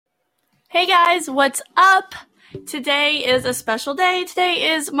Hey guys, what's up? Today is a special day.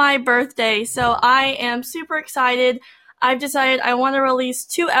 Today is my birthday, so I am super excited. I've decided I want to release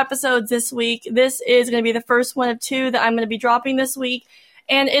 2 episodes this week. This is going to be the first one of 2 that I'm going to be dropping this week,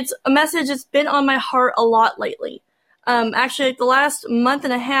 and it's a message that's been on my heart a lot lately. Actually, like the last month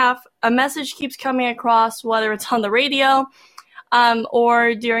and a half, a message keeps coming across, whether it's on the radio,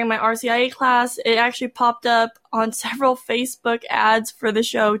 or during my RCIA class. It actually popped up on several Facebook ads for the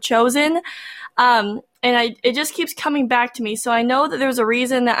show Chosen. It just keeps coming back to me. So I know that there's a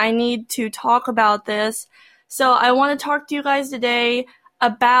reason that I need to talk about this. So I want to talk to you guys today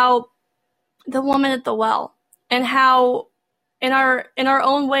about the woman at the well and how in our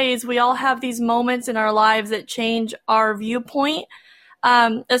own ways, we all have these moments in our lives that change our viewpoint.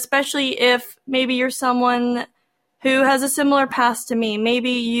 Especially if maybe you're someone who has a similar past to me.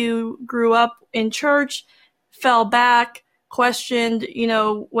 Maybe you grew up in church, fell back, questioned,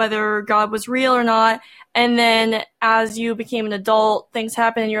 whether God was real or not. And then as you became an adult, things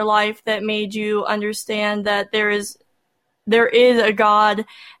happened in your life that made you understand that there is a God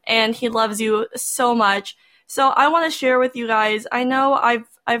and he loves you so much. So I want to share with you guys. I know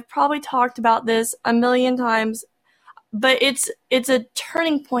I've probably talked about this a million times, but it's a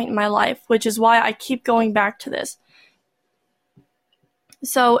turning point in my life, which is why I keep going back to this.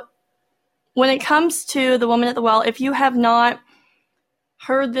 So when it comes to the woman at the well, if you have not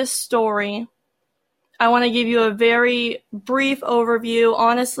heard this story, I want to give you a very brief overview.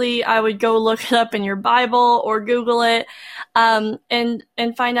 Honestly, I would go look it up in your Bible or Google it, and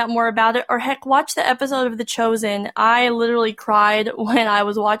find out more about it. Or heck, watch the episode of The Chosen. I literally cried when I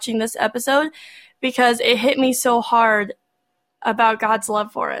was watching this episode because it hit me so hard about God's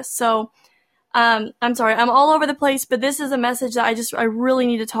love for us. So, I'm sorry, I'm all over the place, but this is a message that I really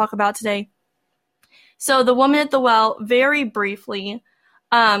need to talk about today. So the woman at the well, very briefly,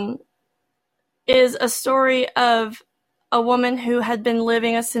 is a story of a woman who had been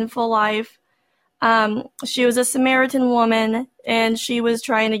living a sinful life. She was a Samaritan woman, and she was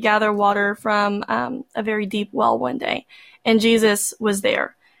trying to gather water from a very deep well one day, and Jesus was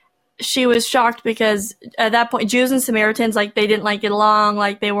there. She was shocked because at that point, Jews and Samaritans, they didn't get along,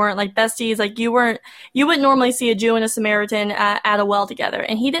 they weren't besties, you wouldn't normally see a Jew and a Samaritan at a well together,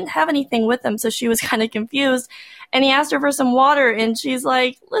 and he didn't have anything with him, so she was kind of confused, and he asked her for some water, and she's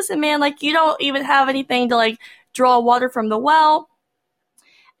like, listen, man, you don't even have anything to, draw water from the well,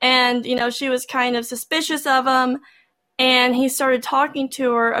 and, she was kind of suspicious of him, and he started talking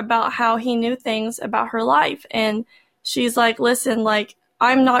to her about how he knew things about her life, and she's like, listen,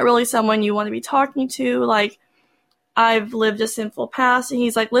 I'm not really someone you want to be talking to. I've lived a sinful past. And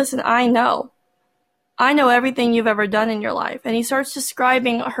he's like, listen, I know everything you've ever done in your life. And he starts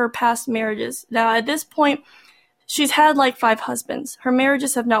describing her past marriages. Now, at this point, she's had 5 husbands. Her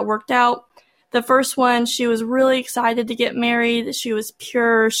marriages have not worked out. The first one, she was really excited to get married. She was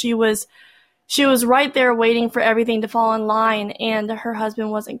pure. She was right there waiting for everything to fall in line. And her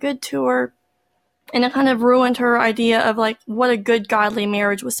husband wasn't good to her. And it kind of ruined her idea of what a good godly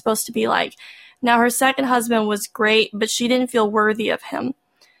marriage was supposed to be like. Now her second husband was great, but she didn't feel worthy of him.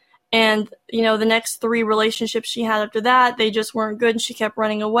 And, the next 3 relationships she had after that, they just weren't good and she kept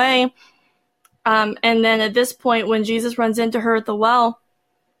running away. And then at this point, when Jesus runs into her at the well,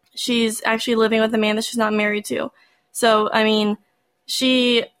 she's actually living with a man that she's not married to. So,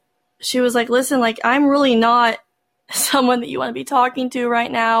 she was like, listen, I'm really not someone that you want to be talking to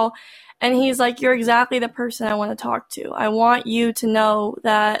right now. And he's like, you're exactly the person I want to talk to. I want you to know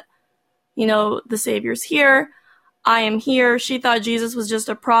that, the Savior's here. I am here. She thought Jesus was just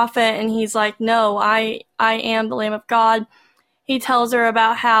a prophet. And he's like, no, I am the Lamb of God. He tells her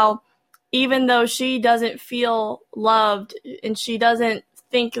about how even though she doesn't feel loved and she doesn't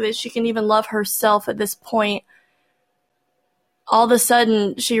think that she can even love herself at this point, all of a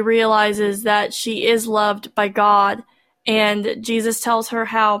sudden she realizes that she is loved by God. And Jesus tells her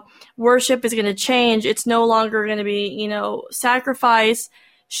how worship is going to change. It's no longer going to be, sacrifice.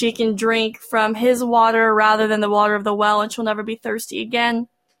 She can drink from his water rather than the water of the well, and she'll never be thirsty again.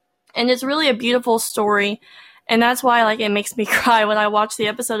 And it's really a beautiful story. And that's why, it makes me cry when I watch the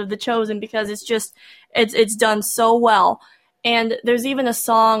episode of The Chosen, because it's done so well. And there's even a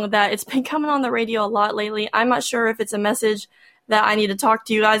song that it's been coming on the radio a lot lately. I'm not sure if it's a message that I need to talk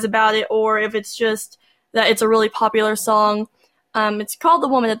to you guys about it, or if it's just that it's a really popular song. It's called The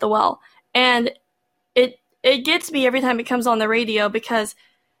Woman at the Well. And it gets me every time it comes on the radio, because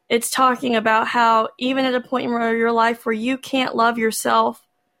it's talking about how even at a point in your life where you can't love yourself,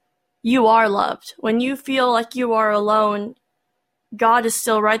 you are loved. When you feel like you are alone, God is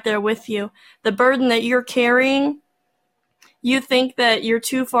still right there with you. The burden that you're carrying you think that you're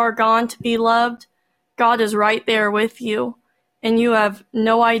too far gone to be loved, God is right there with you, and you have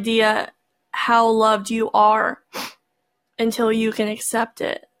no idea how loved you are until you can accept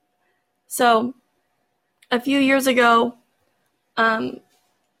it. So, a few years ago,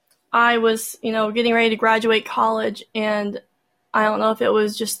 I was, getting ready to graduate college, and I don't know if it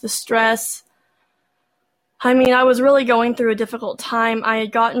was just the stress. I mean, I was really going through a difficult time. I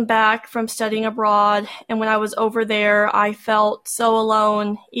had gotten back from studying abroad, and when I was over there, I felt so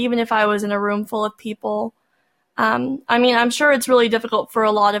alone, even if I was in a room full of people. I'm sure it's really difficult for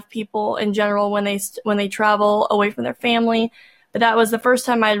a lot of people in general when they travel away from their family, but that was the first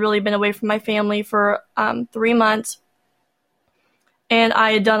time I had really been away from my family for 3 months, and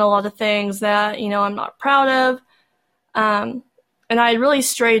I had done a lot of things that I'm not proud of. And I had really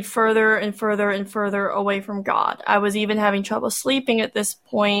strayed further and further and further away from God. I was even having trouble sleeping at this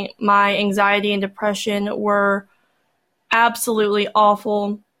point. My anxiety and depression were absolutely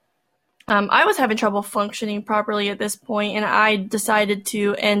awful. I was having trouble functioning properly at this point, and I decided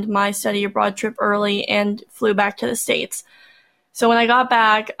to end my study abroad trip early and flew back to the States. So when I got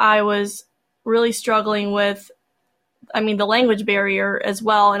back, I was really struggling with, the language barrier as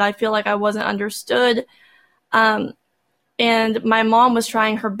well, and I feel like I wasn't understood. And my mom was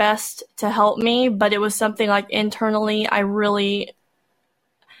trying her best to help me, but it was something like internally,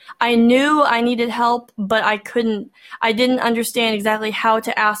 I knew I needed help, but I didn't understand exactly how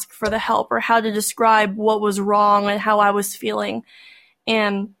to ask for the help or how to describe what was wrong and how I was feeling.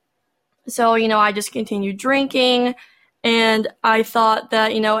 And so, I just continued drinking, and I thought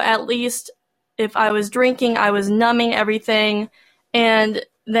that, at least if I was drinking, I was numbing everything. And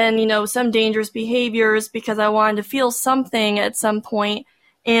then, some dangerous behaviors because I wanted to feel something at some point.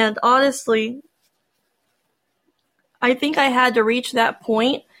 And honestly, I think I had to reach that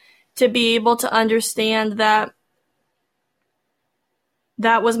point to be able to understand that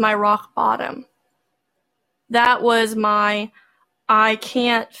that was my rock bottom. That was my, I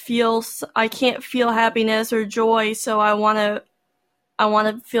can't feel happiness or joy, so I want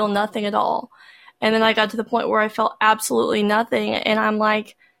to feel nothing at all. And then I got to the point where I felt absolutely nothing, and I'm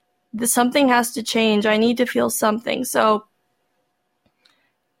like, something has to change. I need to feel something. So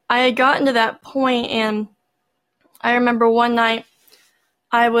I had gotten to that point, and I remember one night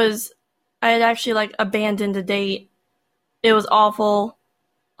I had actually abandoned a date. It was awful.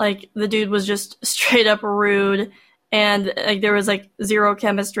 The dude was just straight up rude, and there was zero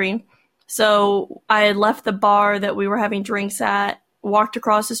chemistry. So I had left the bar that we were having drinks at, walked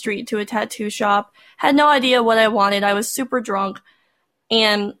across the street to a tattoo shop, had no idea what I wanted. I was super drunk,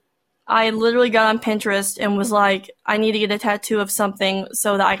 and I literally got on Pinterest and was like, I need to get a tattoo of something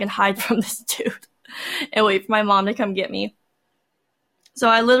so that I can hide from this dude and wait for my mom to come get me. So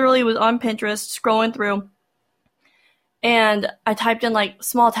I literally was on Pinterest scrolling through, and I typed in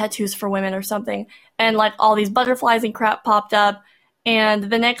small tattoos for women or something, and all these butterflies and crap popped up, and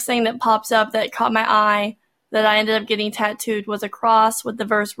the next thing that pops up that caught my eye that I ended up getting tattooed was a cross with the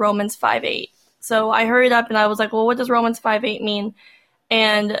verse Romans 5:8. So I hurried up and I was like, well, what does Romans 5:8 mean?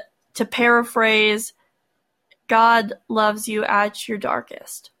 And to paraphrase, God loves you at your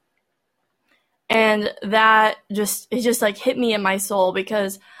darkest. And that just hit me in my soul,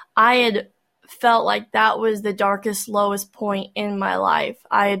 because I had felt like that was the darkest, lowest point in my life.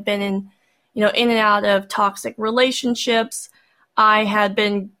 I had been in and out of toxic relationships. I had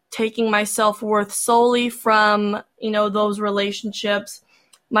been taking my self-worth solely from, those relationships.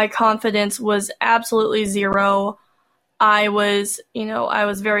 My confidence was absolutely zero. I was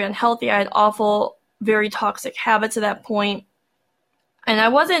very unhealthy. I had awful, very toxic habits at that point. And I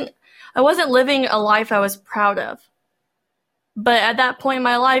wasn't living a life I was proud of. But at that point in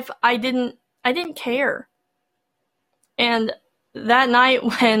my life, I didn't care. And that night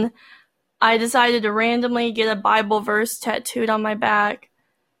when I decided to randomly get a Bible verse tattooed on my back,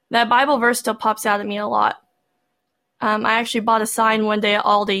 that Bible verse still pops out at me a lot. I actually bought a sign one day at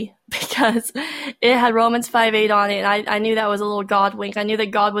Aldi because it had Romans 5:8 on it, and I knew that was a little God wink. I knew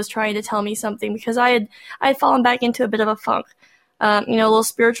that God was trying to tell me something, because I had fallen back into a bit of a funk. A little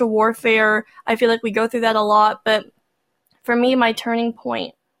spiritual warfare. I feel like we go through that a lot, but for me, my turning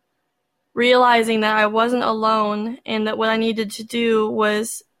point, realizing that I wasn't alone and that what I needed to do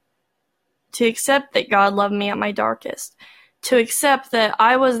was to accept that God loved me at my darkest, to accept that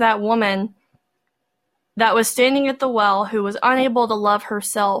I was that woman that was standing at the well who was unable to love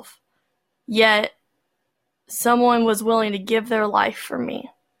herself, yet someone was willing to give their life for me.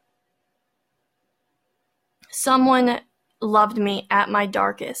 Someone loved me at my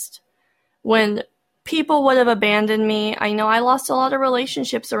darkest. When people would have abandoned me, I know I lost a lot of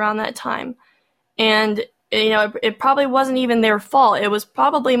relationships around that time. And it probably wasn't even their fault. It was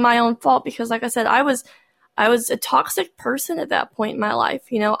probably my own fault because, like I said, I was a toxic person at that point in my life.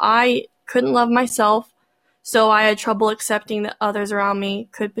 I couldn't love myself, so I had trouble accepting that others around me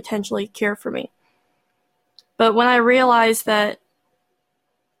could potentially care for me. But when I realized that,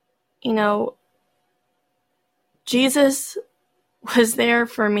 Jesus was there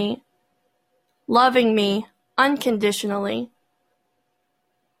for me, loving me unconditionally,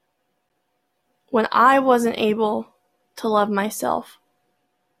 when I wasn't able to love myself,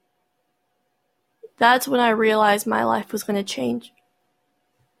 that's when I realized my life was going to change.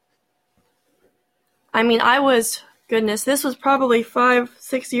 This was probably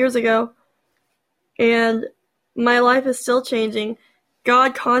 5-6 years ago, and my life is still changing.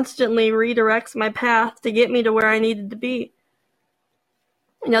 God constantly redirects my path to get me to where I needed to be.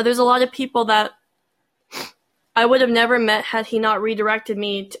 There's a lot of people that I would have never met had he not redirected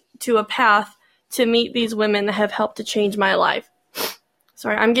me to a path to meet these women that have helped to change my life.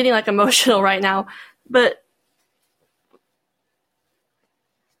 Sorry, I'm getting emotional right now. But,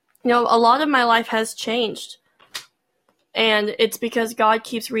 a lot of my life has changed. And it's because God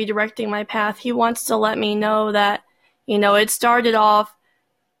keeps redirecting my path. He wants to let me know that, it started off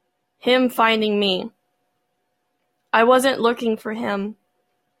him finding me. I wasn't looking for him.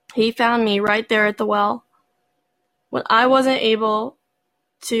 He found me right there at the well. When I wasn't able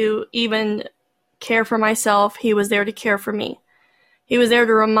to even care for myself, he was there to care for me. He was there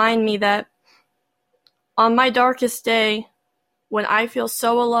to remind me that on my darkest day, when I feel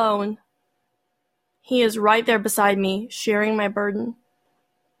so alone, he is right there beside me, sharing my burden,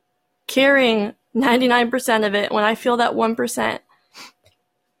 carrying 99% of it when I feel that 1%.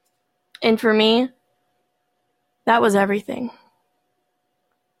 And for me, that was everything.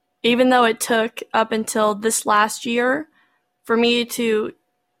 Even though it took up until this last year for me to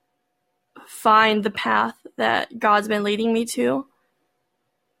find the path that God's been leading me to.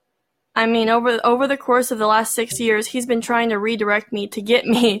 Over the course of the last 6 years, he's been trying to redirect me to get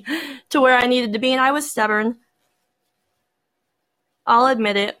me to where I needed to be, and I was stubborn. I'll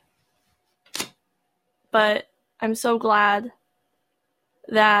admit it. But I'm so glad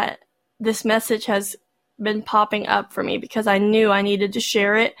that this message has been popping up for me because I knew I needed to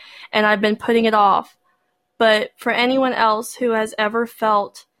share it, and I've been putting it off. But for anyone else who has ever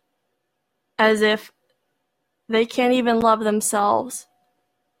felt as if they can't even love themselves,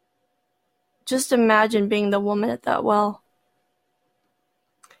 just imagine being the woman at that well.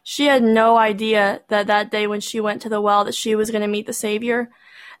 She had no idea that day when she went to the well that she was going to meet the Savior,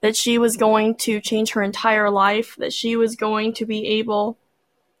 that she was going to change her entire life, that she was going to be able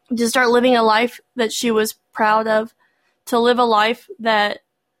to start living a life that she was proud of, to live a life that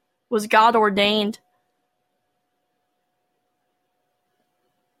was God ordained,